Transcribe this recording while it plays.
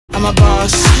a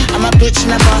boss, I'm a bitch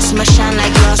and a boss, I'ma shine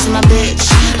like glass, I'm a bitch,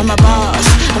 I'm a boss,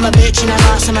 I'm a bitch and a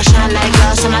boss, I'ma shine like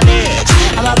glass, I'm a bitch,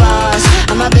 I'm a boss,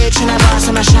 I'm a bitch and a boss,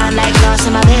 I'ma shine like glass,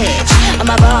 I'm a bitch, I'm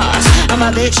a boss, I'm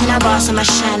a bitch and a boss, I'ma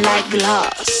shine like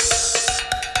glass.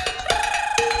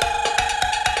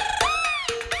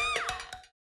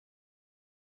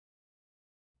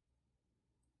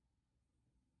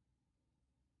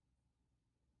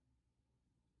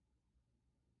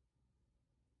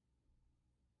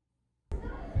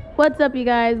 What's up, you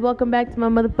guys? Welcome back to my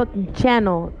motherfucking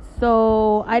channel.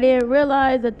 So I didn't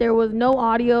realize that there was no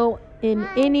audio in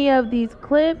any of these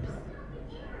clips.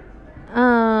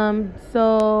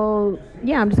 So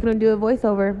yeah, I'm just gonna do a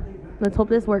voiceover. Let's hope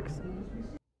this works.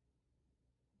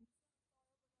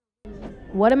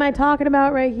 What am I talking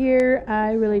about right here?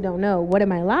 I really don't know. What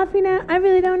am I laughing at? I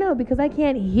really don't know because I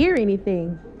can't hear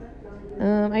anything.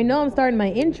 I know I'm starting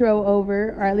my intro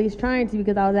over, or at least trying to,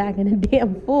 because I was acting a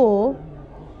damn fool.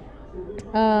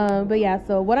 But yeah,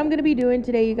 so what I'm going to be doing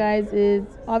today, you guys, is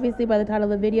obviously by the title of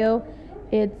the video,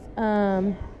 it's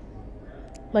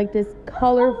like this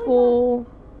colorful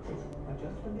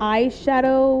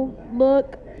eyeshadow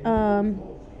look.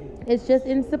 It's just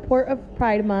in support of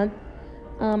Pride Month.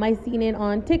 I seen it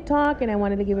on TikTok and I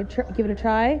wanted to give it a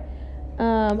try.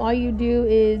 All you do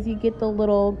is you get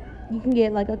you can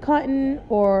get like a cotton,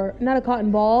 or not a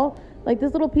cotton ball, like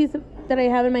this little piece that I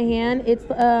have in my hand. It's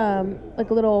like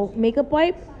a little makeup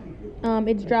wipe.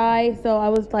 It's dry, so I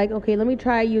was like, okay, let me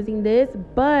try using this,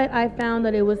 but I found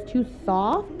that it was too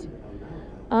soft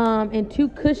and too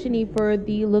cushiony for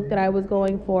the look that I was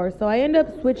going for. So I ended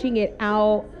up switching it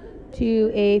out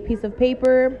to a piece of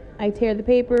paper. I tear the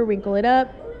paper, wrinkle it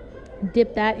up,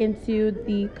 dip that into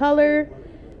the color,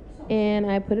 and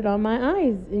I put it on my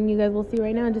eyes, and you guys will see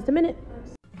right now in just a minute.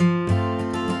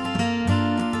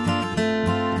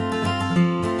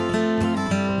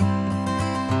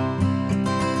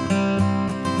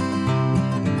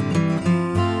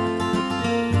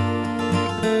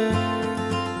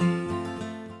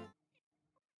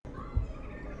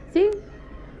 See,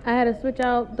 I had to switch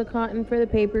out the cotton for the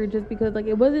paper just because, like,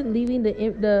 it wasn't leaving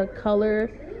the color,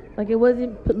 like it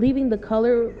wasn't leaving the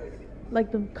color,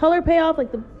 like the color payoff,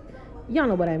 like y'all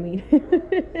know what I mean.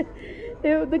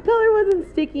 The color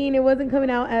wasn't sticking. It wasn't coming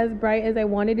out as bright as I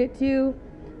wanted it to.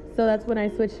 So that's when I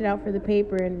switched it out for the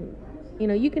paper. And, you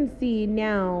know, you can see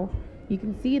now, you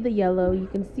can see the yellow, you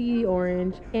can see the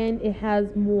orange, and it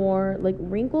has more, like,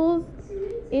 wrinkles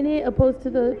in it opposed to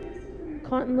the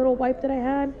cotton little wipe that I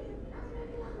had.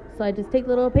 So I just take a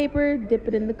little paper, dip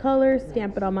it in the color,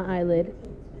 stamp it on my eyelid.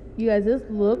 You guys, this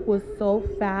look was so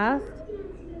fast.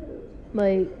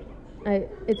 Like,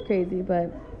 it's crazy,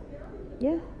 but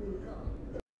yeah.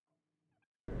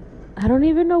 I don't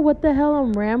even know what the hell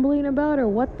I'm rambling about or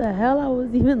what the hell I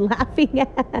was even laughing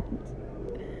at.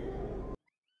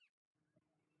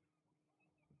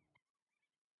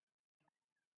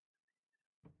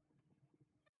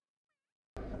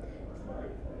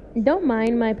 Don't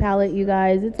mind my palette, you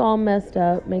guys. It's all messed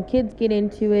up. My kids get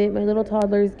into it. My little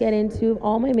toddlers get into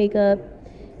all my makeup,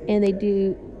 and they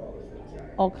do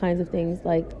all kinds of things.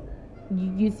 Like,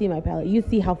 you see my palette. You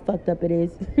see how fucked up it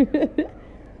is.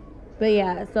 But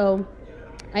yeah, so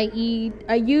I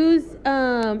use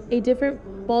a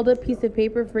different balled-up piece of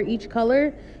paper for each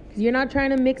color, because you're not trying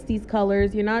to mix these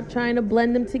colors. You're not trying to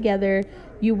blend them together.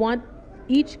 You want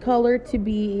each color to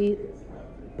be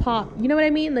pop, you know what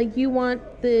I mean? Like, you want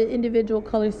the individual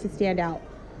colors to stand out.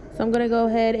 So I'm gonna go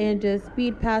ahead and just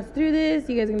speed pass through this.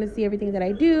 You guys are gonna see everything that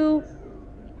I do.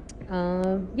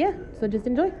 Yeah, so just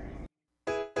enjoy.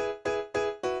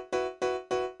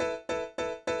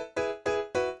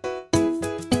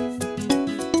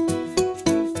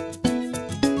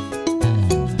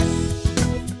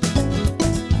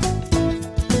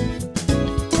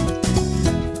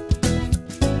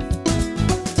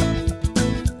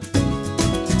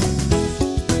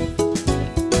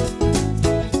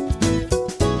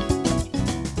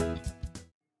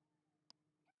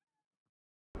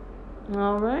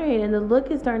 All right, and the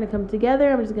look is starting to come together.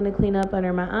 I'm just gonna clean up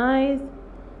under my eyes,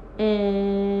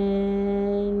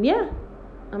 and yeah,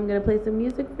 I'm gonna play some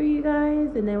music for you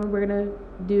guys, and then we're gonna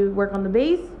work on the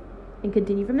base and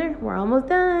continue from there. We're almost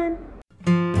done.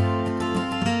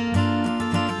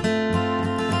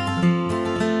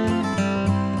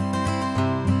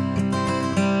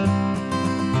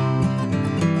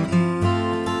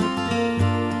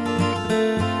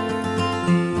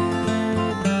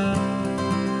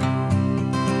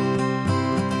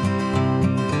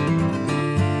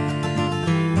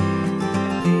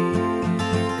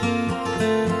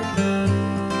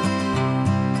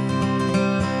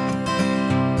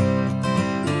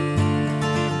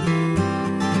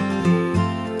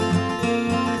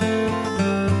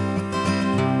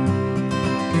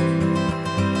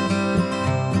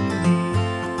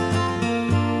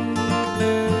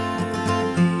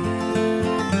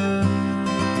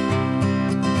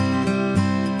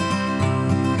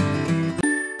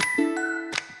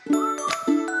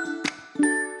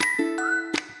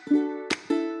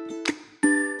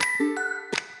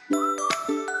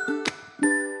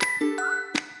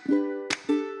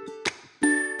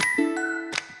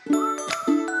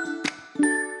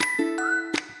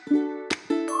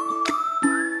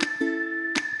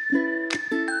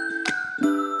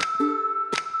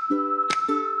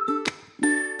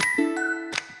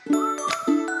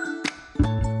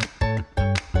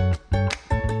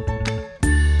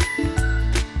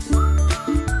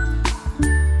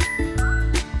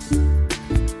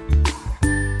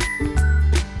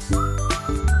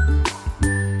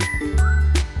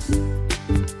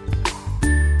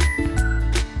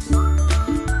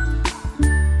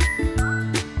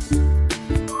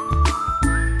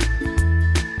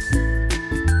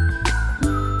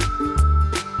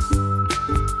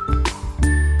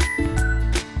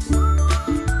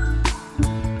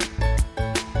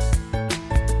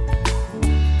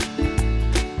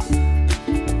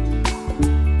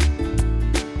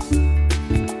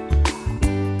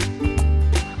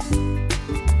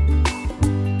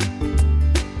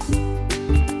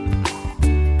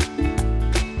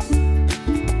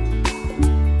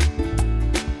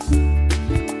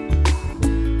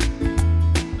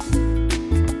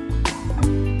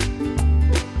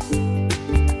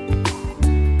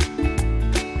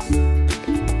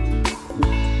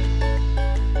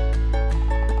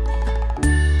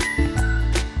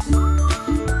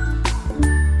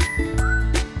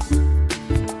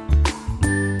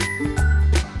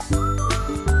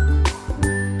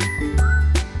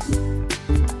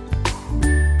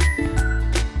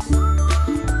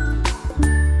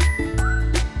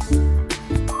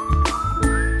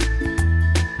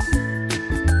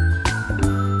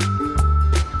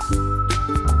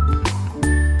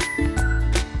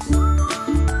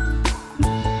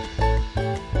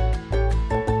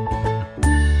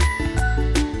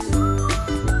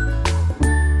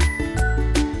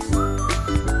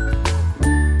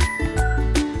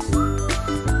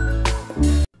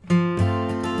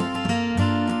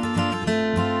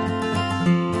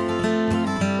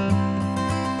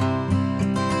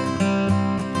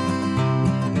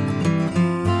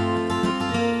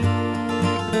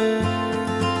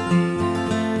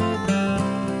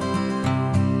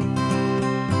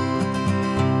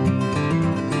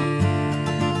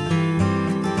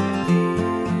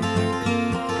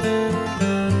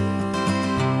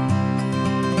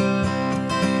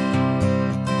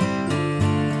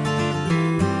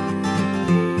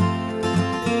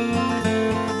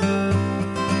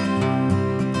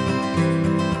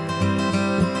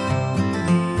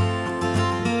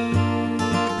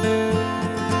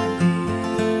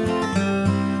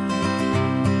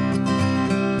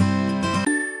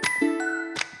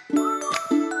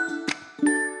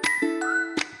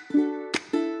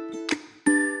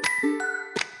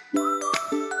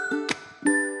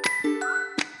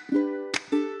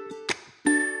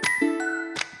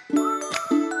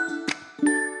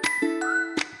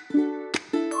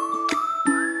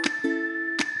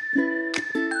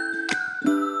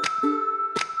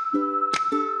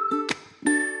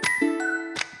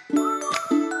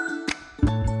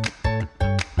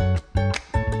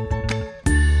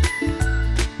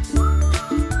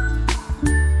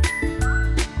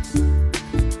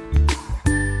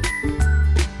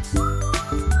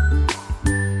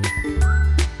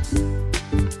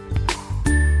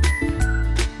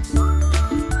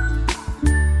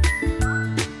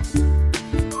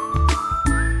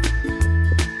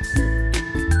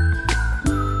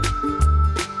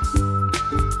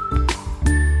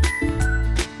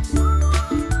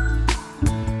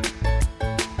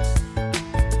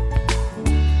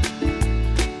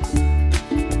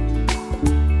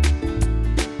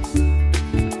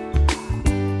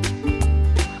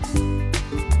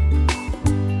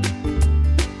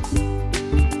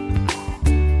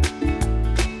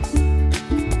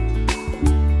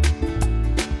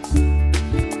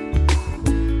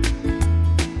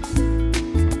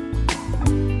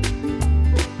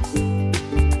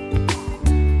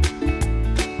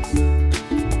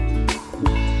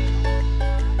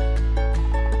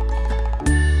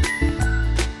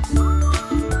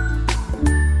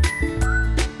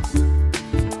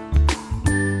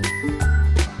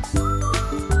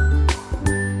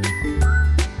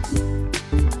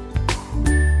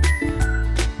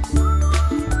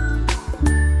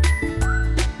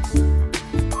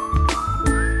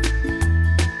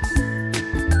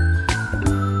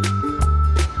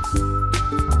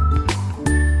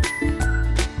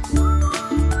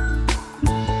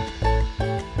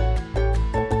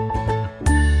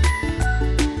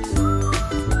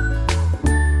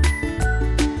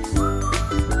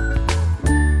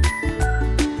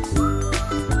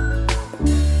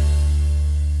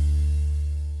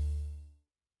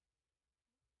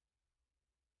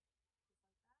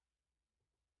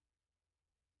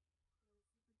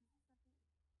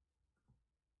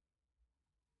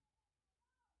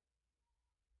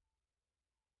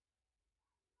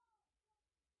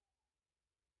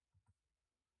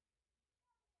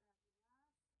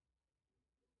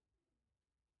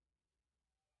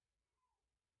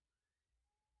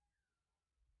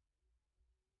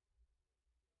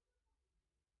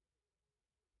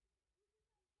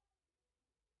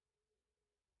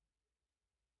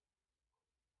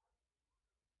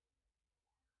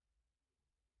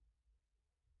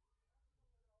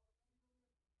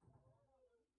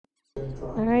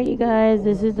 Alright, you guys,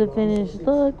 this is the finished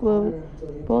look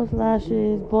with both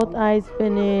lashes, both eyes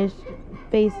finished,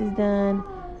 face is done.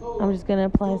 I'm just gonna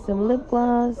apply some lip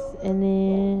gloss and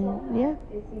then, yeah,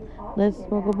 let's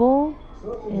smoke a bowl.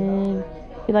 And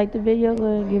if you like the video, go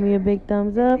ahead and give me a big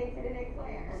thumbs up.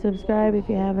 Subscribe if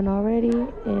you haven't already,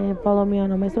 and follow me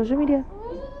on all my social media.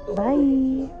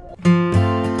 Bye.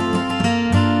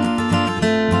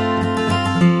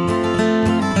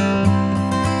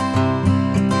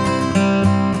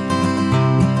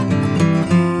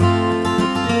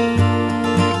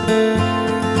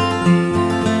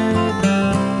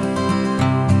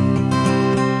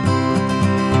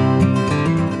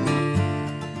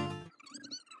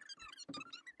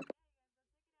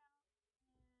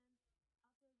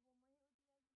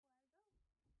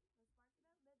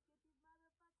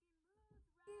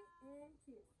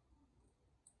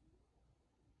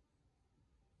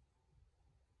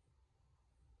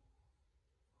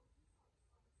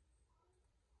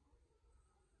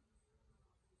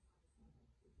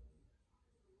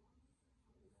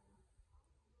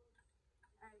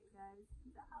 Alright,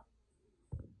 guys.